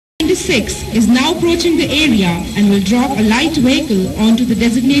IL-76 is now approaching the area and will drop a light vehicle onto the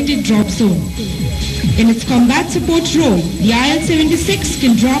designated drop zone. In its combat support role, the IL-76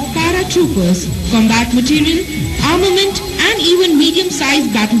 can drop paratroopers, combat material, armament and even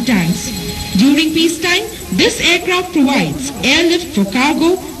medium-sized battle tanks. During peacetime, this aircraft provides airlift for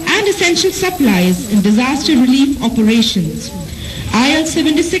cargo and essential supplies in disaster relief operations.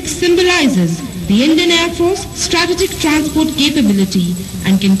 IL-76 symbolizes the Indian Air Force strategic transport capability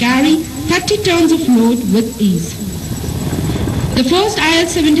and can carry 30 tons of load with ease. The first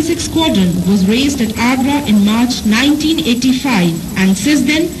IL-76 squadron was raised at Agra in March 1985 and since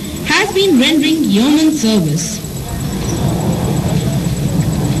then has been rendering yeoman service.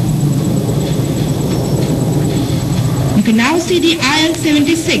 You can now see the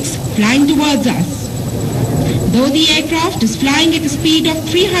IL-76 flying towards us. Though the aircraft is flying at a speed of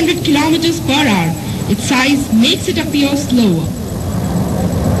 300 kilometers per hour, its size makes it appear slower.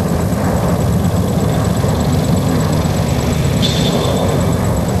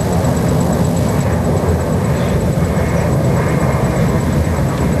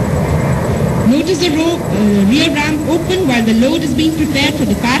 Notice the rear ramp open while the load is being prepared for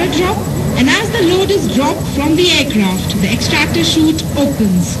the para-drop, and as the load is dropped from the aircraft, the extractor chute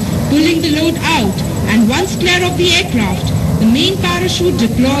opens, pulling the load out, and once clear of the aircraft, the main parachute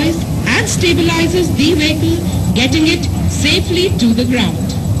deploys and stabilizes the vehicle, getting it safely to the ground.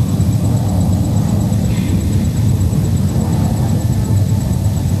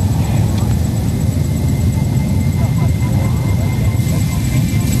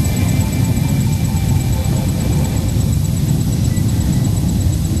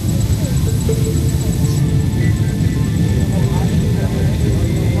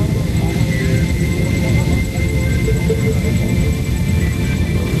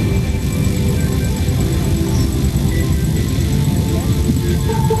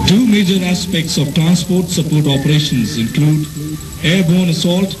 Two major aspects of transport support operations include airborne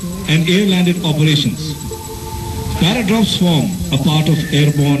assault and air-landed operations. Paradrops form a part of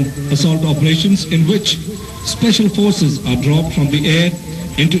airborne assault operations in which special forces are dropped from the air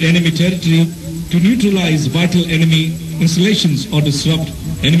into enemy territory to neutralize vital enemy installations or disrupt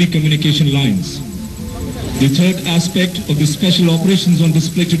enemy communication lines. The third aspect of the special operations on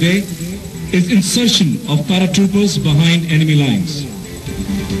display today is insertion of paratroopers behind enemy lines.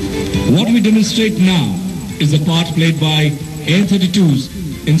 What we demonstrate now is the part played by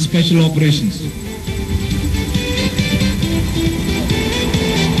AN-32s in special operations.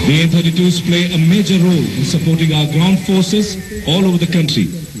 The AN-32s play a major role in supporting our ground forces all over the country.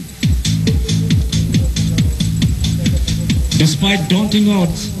 Despite daunting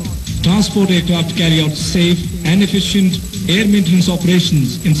odds, transport aircraft carry out safe and efficient air maintenance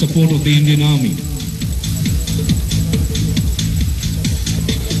operations in support of the Indian Army.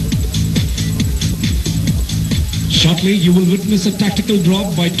 Shortly, you will witness a tactical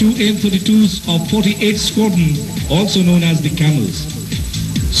drop by two AN-32s of 48 Squadron, also known as the Camels.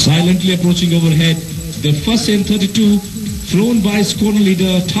 Silently approaching overhead, the first AN-32, flown by Squadron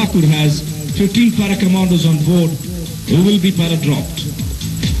Leader Thakur, has 15 para-commandos on board who will be para-dropped.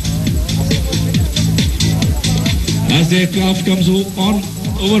 As the aircraft comes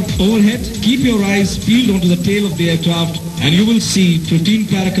overhead, keep your eyes peeled onto the tail of the aircraft and you will see 15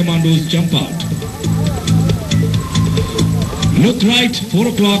 para-commandos jump out. Look right, 4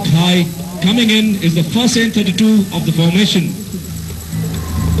 o'clock high. Coming in is the first AN-32 of the formation.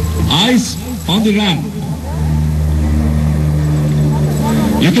 Eyes on the ramp.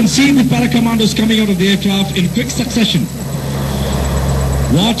 You can see the para-commandos coming out of the aircraft in quick succession.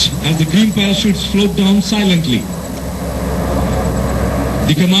 Watch as the green parachutes float down silently.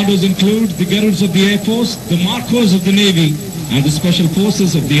 The commandos include the Garuds of the Air Force, the Marcos of the Navy, and the Special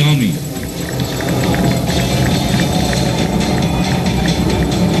Forces of the Army.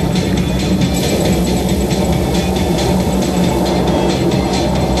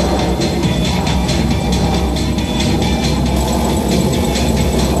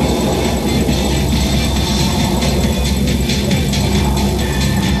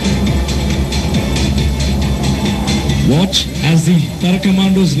 Watch as the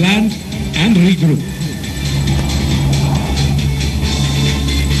para-commandos land and regroup.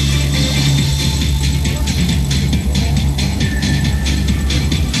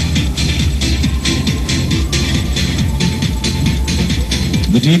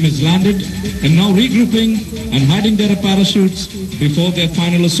 The team is landed and now regrouping and hiding their parachutes before their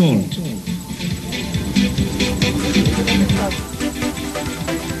final assault.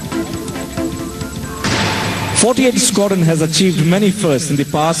 '48 Squadron has achieved many firsts in the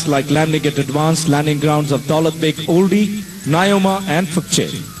past, like landing at advanced landing grounds of Daulat Beg Oldie, Nyoma and Phukche.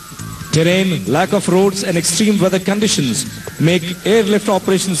 Terrain, lack of roads and extreme weather conditions make airlift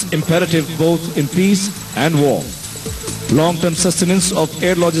operations imperative both in peace and war. Long-term sustenance of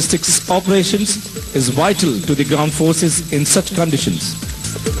air logistics operations is vital to the ground forces in such conditions.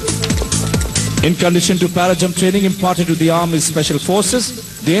 In condition to para-jump training imparted to the Army's Special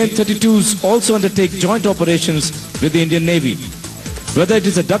Forces, the AN-32s also undertake joint operations with the Indian Navy. Whether it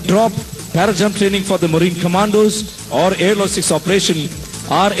is a duck drop, para-jump training for the Marine Commandos or air logistics operation,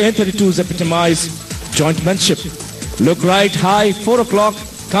 our AN-32s epitomize jointmanship. Look right, high, 4 o'clock.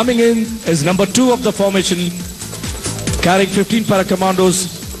 Coming in is number 2 of the formation, carrying 15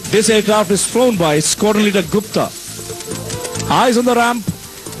 para-commandos. This aircraft is flown by Squadron Leader Gupta. Eyes on the ramp,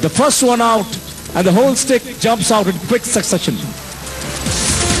 the first one out, and the whole stick jumps out in quick succession.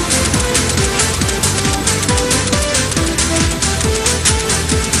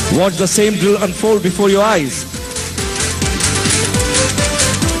 Watch the same drill unfold before your eyes.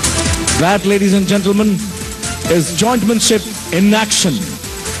 That, ladies and gentlemen, is jointmanship in action.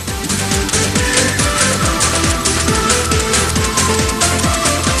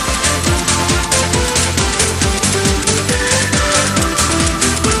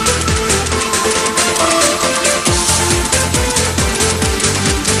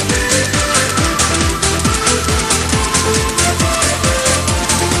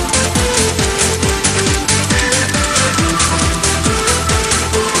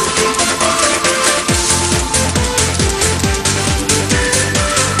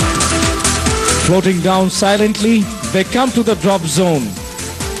 Floating down silently, they come to the drop zone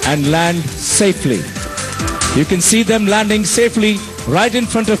and land safely. You can see them landing safely right in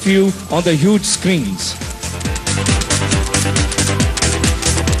front of you on the huge screens.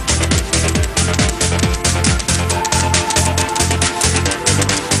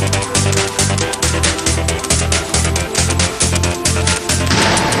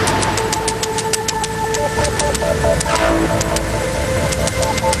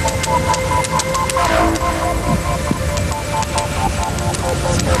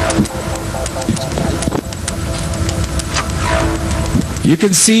 You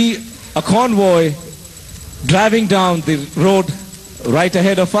can see a convoy driving down the road right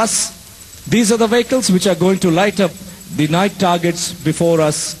ahead of us. These are the vehicles which are going to light up the night targets before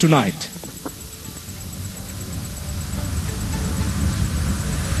us tonight.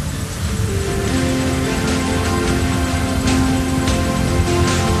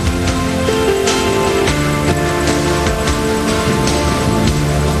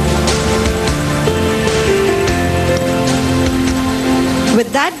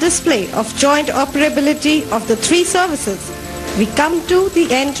 With that display of joint operability of the three services, we come to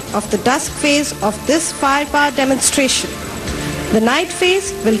the end of the dusk phase of this firepower demonstration. The night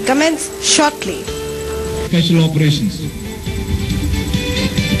phase will commence shortly. Special operations.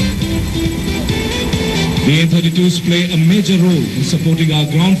 The AN-32s play a major role in supporting our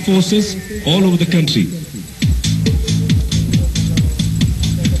ground forces all over the country.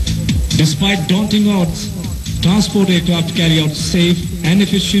 Despite daunting odds, transport aircraft carry out safe and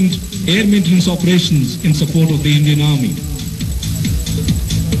efficient air maintenance operations in support of the Indian Army.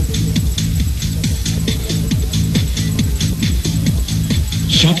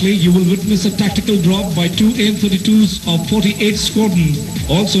 Shortly, you will witness a tactical drop by two AN-32s of 48 Squadron,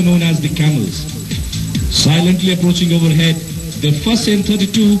 also known as the Camels. Silently approaching overhead, the first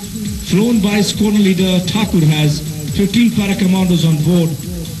AN-32, flown by Squadron Leader Thakur, has 15 para-commandos on board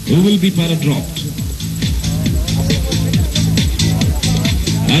who will be para-dropped.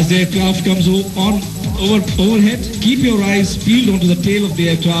 As the aircraft comes overhead, keep your eyes peeled onto the tail of the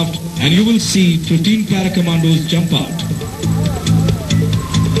aircraft and you will see 15 para-commandos jump out.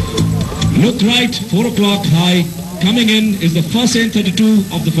 Look right, 4 o'clock high. Coming in is the first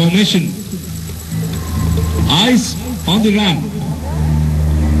AN-32 of the formation. Eyes on the ramp.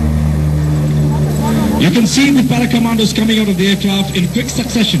 You can see the para-commandos coming out of the aircraft in quick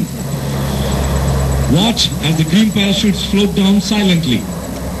succession. Watch as the green parachutes float down silently.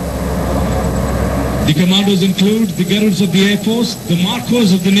 The commandos include the Garuds of the Air Force, the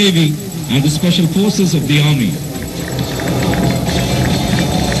Marcos of the Navy, and the Special Forces of the Army.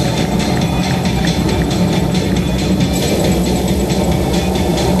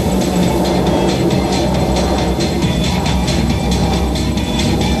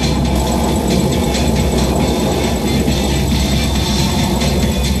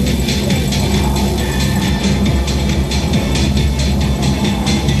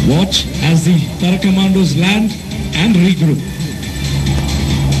 Watch as the para-commandos land and regroup.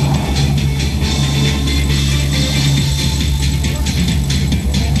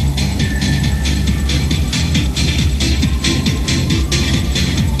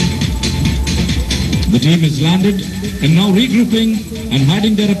 The team is landed and now regrouping and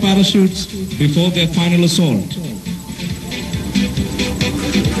hiding their parachutes before their final assault.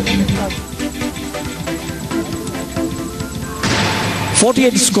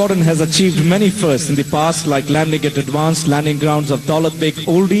 '48 Squadron has achieved many firsts in the past, like landing at advanced landing grounds of Daulat Beg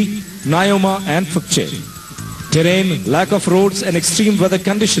Oldi, Nyoma and Phukche. Terrain, lack of roads and extreme weather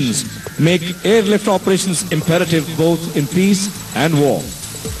conditions make airlift operations imperative both in peace and war.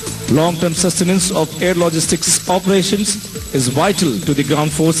 Long-term sustenance of air logistics operations is vital to the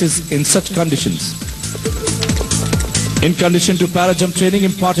ground forces in such conditions. In condition to para-jump training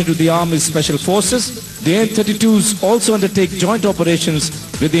imparted to the Army's Special Forces, the AN-32s also undertake joint operations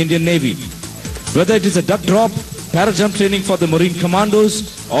with the Indian Navy. Whether it is a duck drop, para-jump training for the Marine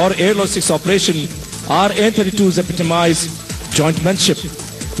Commandos or air logistics operation, our AN-32s epitomize jointmanship.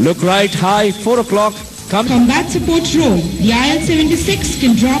 Look right, high, 4 o'clock. Combat support role. The IL-76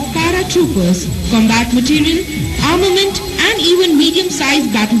 can drop paratroopers, combat material, armament and even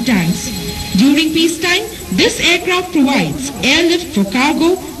medium-sized battle tanks. During peacetime, this aircraft provides airlift for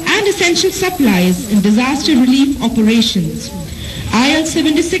cargo and essential supplies in disaster relief operations.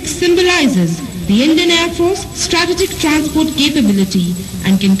 IL-76 symbolizes the Indian Air Force strategic transport capability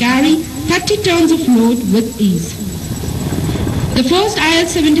and can carry 30 tons of load with ease. The first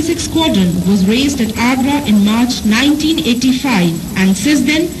IL-76 squadron was raised at Agra in March 1985 and since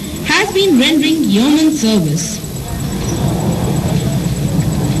then has been rendering yeoman service.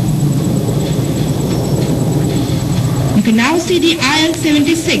 You can now see the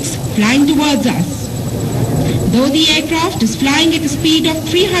IL-76 flying towards us. Though the aircraft is flying at a speed of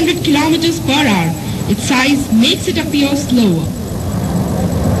 300 kilometers per hour, its size makes it appear slower.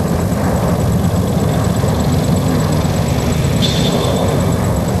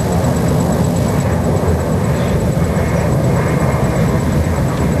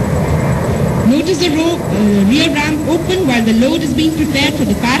 Notice the rear ramp open while the load is being prepared for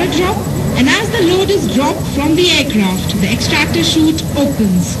the para-drop, and as the load is dropped from the aircraft, the extractor chute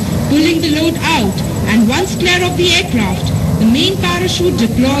opens, pulling the load out, and once clear of the aircraft, the main parachute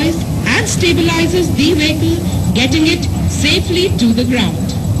deploys and stabilizes the vehicle, getting it safely to the ground.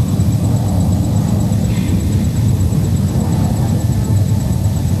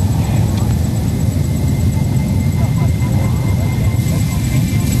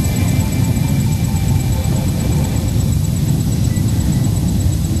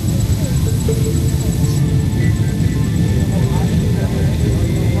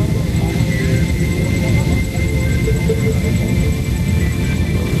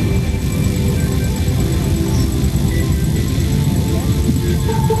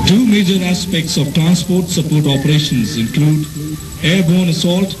 Two major aspects of transport support operations include airborne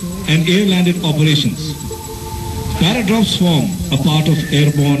assault and air-landed operations. Paradrops form a part of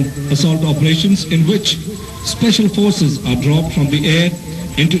airborne assault operations in which special forces are dropped from the air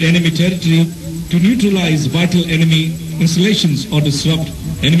into enemy territory to neutralize vital enemy installations or disrupt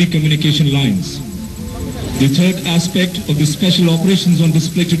enemy communication lines. The third aspect of the special operations on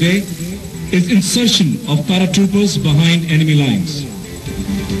display today is insertion of paratroopers behind enemy lines.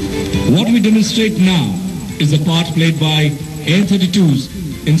 What we demonstrate now is the part played by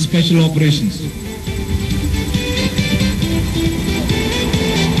AN-32s in special operations.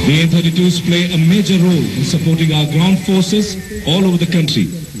 The AN-32s play a major role in supporting our ground forces all over the country.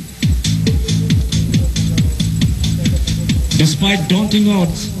 Despite daunting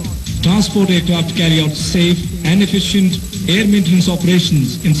odds, transport aircraft carry out safe and efficient air maintenance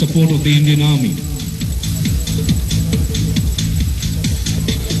operations in support of the Indian Army.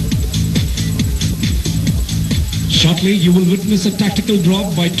 Shortly, you will witness a tactical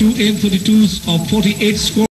drop by two AN-32s of 48 Squadron.